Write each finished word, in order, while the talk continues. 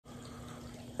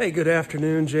Hey, good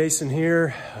afternoon. Jason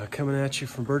here, coming at you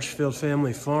from Birchfield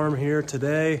Family Farm here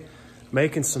today,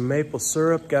 making some maple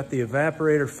syrup. Got the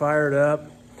evaporator fired up.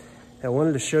 I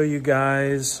wanted to show you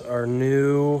guys our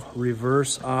new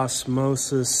reverse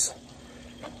osmosis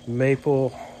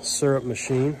maple syrup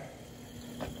machine.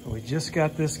 We just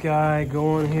got this guy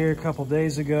going here a couple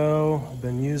days ago. I've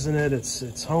been using it.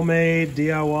 It's homemade,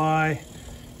 DIY. I'm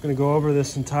gonna go over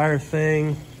this entire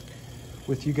thing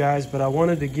with you guys, but I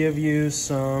wanted to give you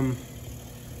some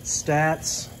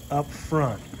stats up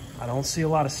front. I don't see a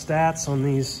lot of stats on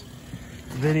these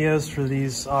videos for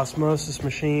these osmosis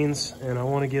machines, and I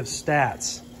want to give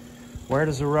stats. Where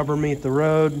does the rubber meet the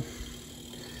road?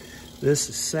 This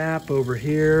is sap over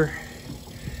here.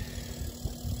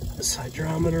 This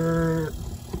hydrometer.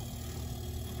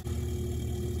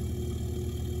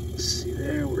 See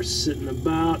there, we're sitting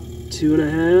about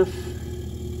 2.5.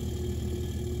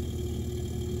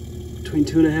 Between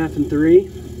 2.5 and 3.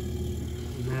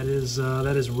 And that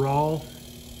is raw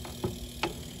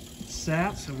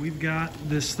sap. So we've got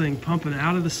this thing pumping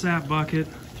out of the sap bucket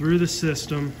through the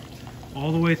system,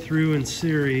 all the way through in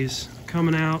series.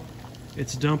 Coming out,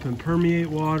 it's dumping permeate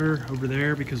water over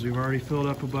there because we've already filled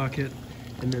up a bucket.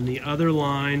 And then the other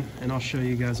line, and I'll show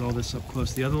you guys all this up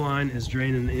close, the other line is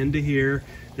draining into here.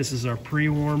 This is our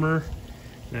pre-warmer.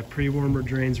 That pre-warmer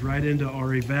drains right into our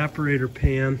evaporator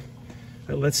pan.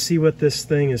 Let's see what this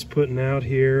thing is putting out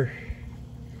here.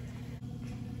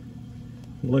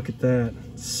 Look at that,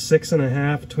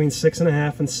 6.5, between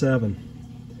 6.5 and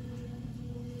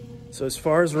 7. So as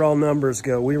far as raw numbers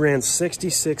go, we ran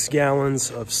 66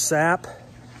 gallons of sap.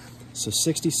 So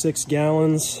 66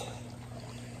 gallons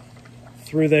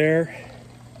through there,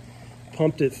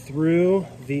 pumped it through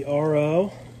the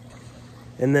RO,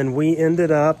 and then we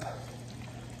ended up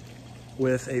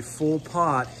with a full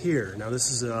pot here. Now this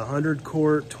is a 100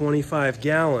 quart, 25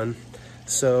 gallon.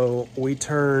 So we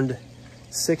turned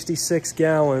 66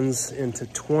 gallons into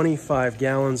 25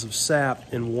 gallons of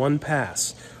sap in one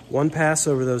pass. One pass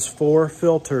over those 4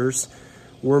 filters.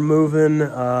 We're moving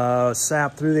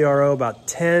sap through the RO about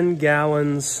 10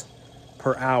 gallons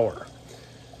per hour.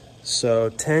 So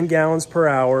 10 gallons per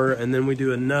hour, and then we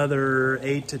do another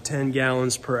 8 to 10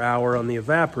 gallons per hour on the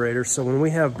evaporator. So when we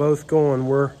have both going,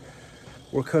 we're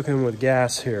cooking with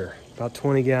gas here, about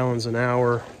 20 gallons an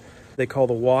hour. They call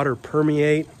the water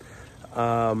permeate,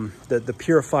 the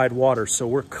purified water. So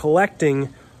we're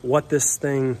collecting what this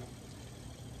thing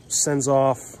sends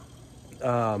off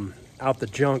out the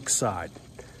junk side.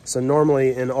 So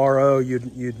normally in RO,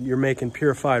 you're making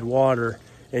purified water,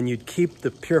 and you'd keep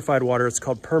the purified water, it's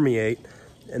called permeate,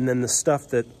 and then the stuff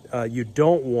that you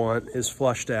don't want is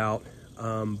flushed out.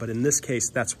 But in this case,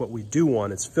 that's what we do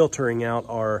want. It's filtering out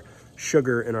our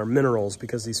sugar and our minerals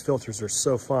because these filters are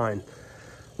so fine.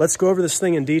 Let's go over this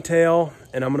thing in detail,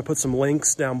 and I'm gonna put some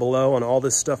links down below on all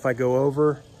this stuff I go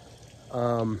over,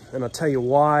 and I'll tell you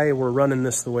why we're running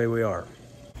this the way we are.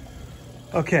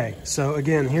 Okay, so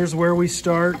again, here's where we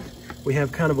start. We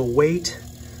have kind of a weight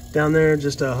down there,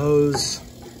 just a hose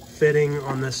fitting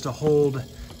on this to hold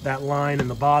that line in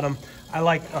the bottom.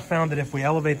 I found that if we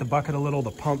elevate the bucket a little, the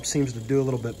pump seems to do a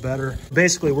little bit better.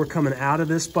 Basically, we're coming out of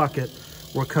this bucket,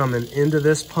 we're coming into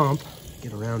this pump.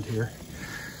 Get around here.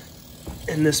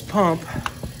 And this pump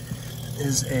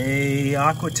is a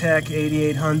Aquatech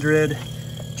 8800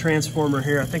 transformer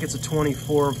here. I think it's a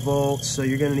 24 volt, so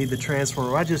you're gonna need the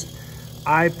transformer.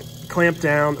 I clamped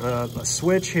down a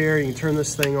switch here. You can turn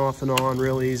this thing off and on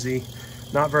real easy.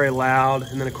 Not very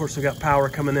loud. And then of course we've got power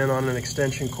coming in on an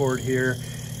extension cord here.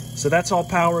 So that's all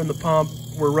power in the pump.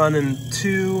 We're running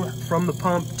from the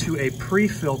pump to a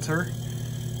pre-filter.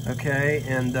 Okay,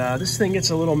 and this thing gets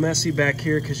a little messy back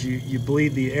here because you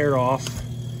bleed the air off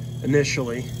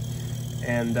initially.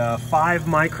 And 5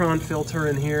 micron filter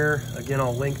in here. Again,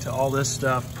 I'll link to all this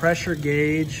stuff. Pressure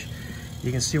gauge.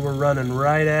 You can see we're running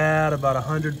right at about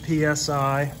 100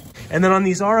 PSI. And then on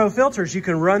these RO filters, you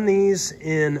can run these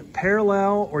in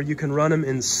parallel or you can run them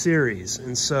in series.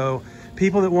 And so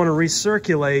people that want to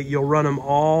recirculate, you'll run them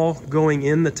all going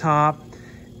in the top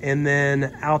and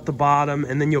then out the bottom,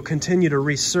 and then you'll continue to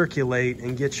recirculate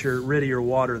and get rid of your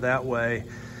water that way.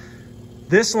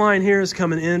 This line here is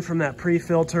coming in from that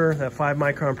pre-filter, that 5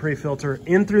 micron pre-filter,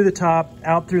 in through the top,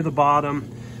 out through the bottom.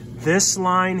 This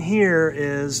line here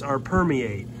is our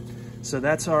permeate. So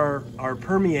that's our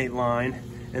permeate line,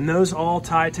 and those all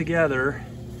tie together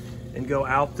and go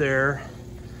out there,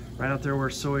 right out there where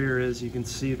Sawyer is. You can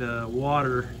see the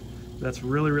water. That's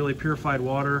really, really purified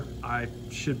water. I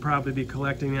should probably be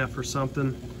collecting that for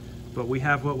something, but we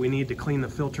have what we need to clean the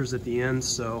filters at the end,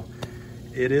 so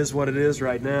it is what it is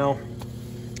right now.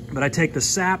 But I take the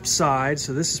sap side,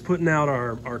 so this is putting out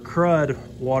our crud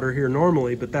water here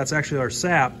normally, but that's actually our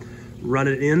sap, run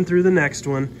it in through the next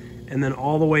one, and then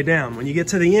all the way down. When you get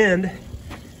to the end,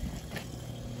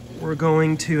 we're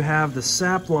going to have the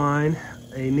sap line,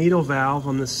 a needle valve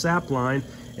on the sap line,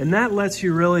 and that lets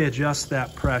you really adjust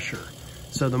that pressure.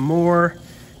 So the more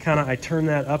I turn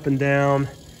that up and down,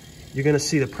 you're gonna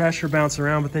see the pressure bounce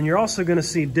around, but then you're also gonna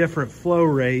see different flow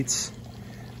rates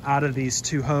out of these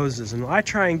two hoses. And I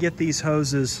try and get these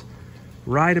hoses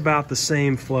right about the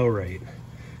same flow rate.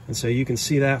 And so you can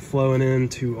see that flowing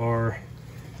into our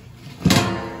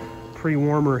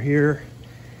pre-warmer here.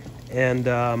 And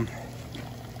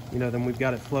you know, then we've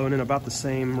got it flowing in about the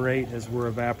same rate as we're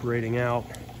evaporating out.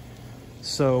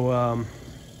 So,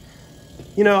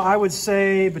 you know, I would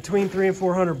say between $300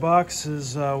 and $400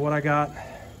 is what I got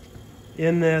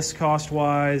in this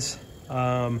cost-wise.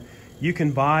 You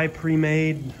can buy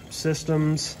pre-made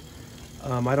systems.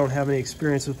 I don't have any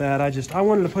experience with that. I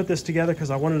wanted to put this together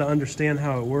because I wanted to understand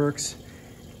how it works.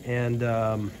 And,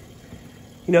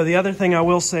 you know, the other thing I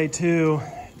will say too,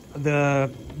 the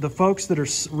folks that are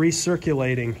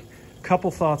recirculating,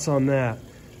 couple thoughts on that.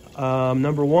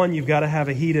 Number one, you've got to have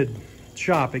a heated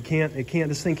shop.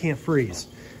 This thing can't freeze.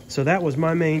 So that was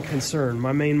my main concern,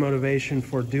 my main motivation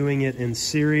for doing it in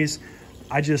series.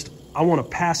 I want to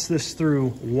pass this through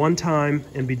one time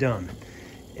and be done.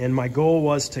 And my goal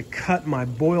was to cut my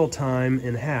boil time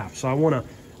in half. So I want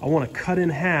to cut in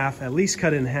half, at least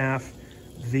cut in half,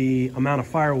 the amount of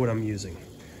firewood I'm using.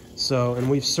 So, and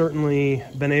we've certainly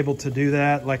been able to do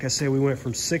that. Like I say, we went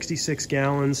from 66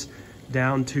 gallons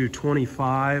down to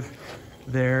 25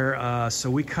 there. So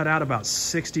we cut out about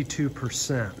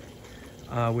 62%,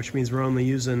 which means we're only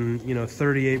using, you know,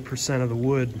 38% of the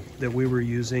wood that we were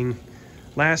using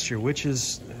last year, which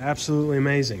is absolutely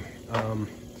amazing.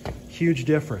 Huge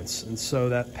difference. And so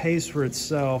that pays for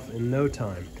itself in no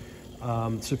time.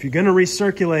 So if you're going to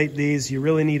recirculate these, you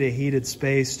really need a heated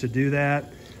space to do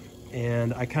that.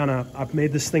 And I've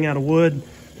made this thing out of wood,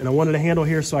 and I wanted a handle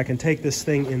here so I can take this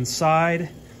thing inside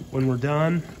when we're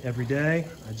done every day.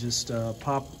 I just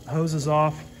pop hoses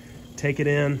off, take it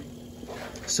in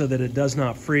so that it does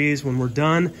not freeze. When we're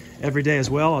done every day as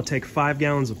well, I'll take 5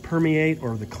 gallons of permeate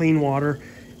or the clean water,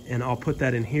 and I'll put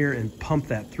that in here and pump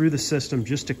that through the system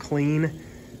just to clean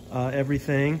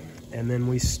everything. And then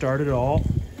we start it all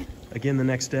again the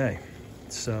next day.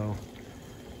 So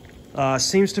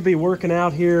seems to be working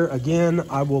out here. Again,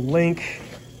 I will link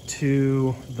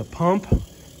to the pump.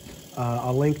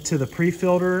 I'll link to the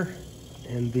pre-filter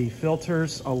and the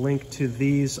filters. I'll link to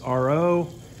these RO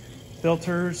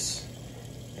filters.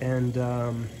 And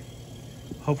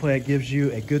hopefully that gives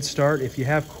you a good start. If you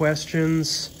have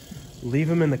questions, leave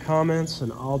them in the comments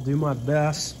and I'll do my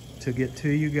best to get to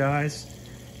you guys.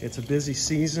 It's a busy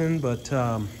season, but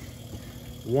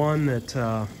one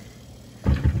that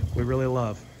we really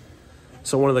love.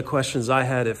 So one of the questions I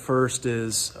had at first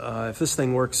is, if this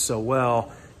thing works so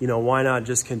well, you know, why not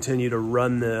just continue to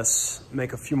run this,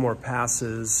 make a few more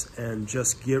passes, and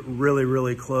just get really,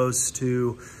 really close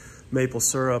to maple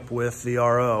syrup with the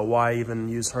RO? Why even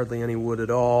use hardly any wood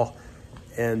at all?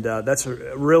 And that's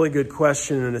a really good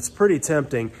question, and it's pretty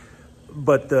tempting.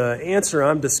 But the answer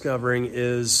I'm discovering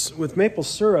is with maple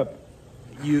syrup,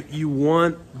 you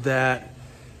want that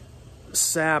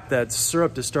sap, that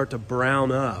syrup, to start to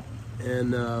brown up.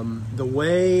 And the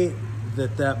way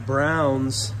that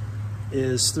browns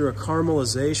is through a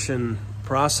caramelization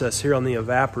process here on the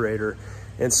evaporator.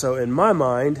 And so in my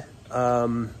mind,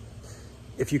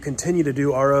 if you continue to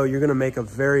do RO, you're gonna make a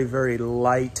very, very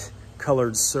light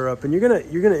colored syrup, and you're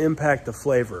gonna impact the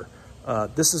flavor.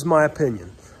 This is my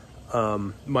opinion,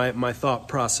 my thought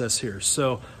process here.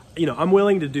 So, you know, I'm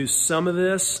willing to do some of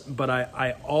this, but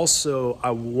I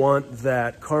want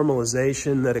that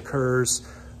caramelization that occurs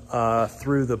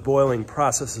through the boiling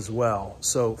process as well.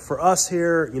 So for us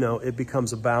here, you know, it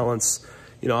becomes a balance.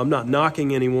 You know, I'm not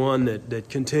knocking anyone that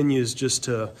continues just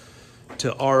to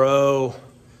RO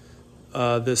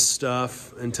this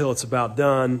stuff until it's about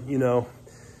done. You know,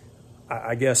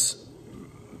 I guess,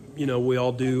 you know, we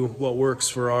all do what works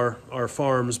for our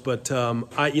farms, but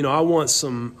I want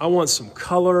some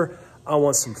color, I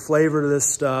want some flavor to this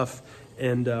stuff,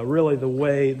 and really the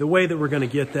way that we're going to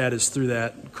get that is through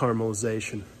that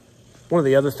caramelization. One of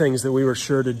the other things that we were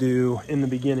sure to do in the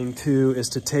beginning too is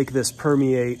to take this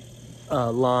permeate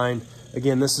line.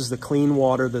 Again, this is the clean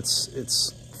water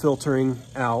it's filtering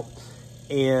out,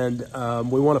 and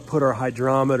we want to put our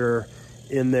hydrometer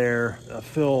in there,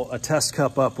 fill a test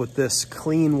cup up with this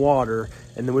clean water,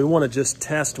 and then we want to just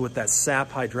test with that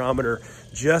sap hydrometer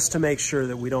just to make sure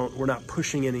that we're not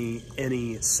pushing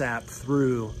any sap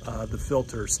through the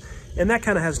filters. And that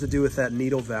kind of has to do with that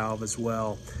needle valve as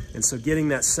well. And so getting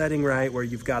that setting right where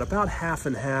you've got about half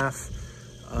and half,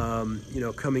 you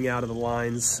know, coming out of the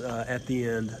lines at the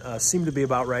end seemed to be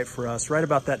about right for us, right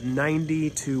about that 90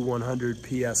 to 100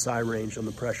 PSI range on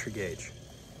the pressure gauge.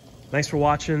 Thanks for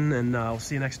watching, and I'll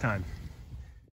see you next time.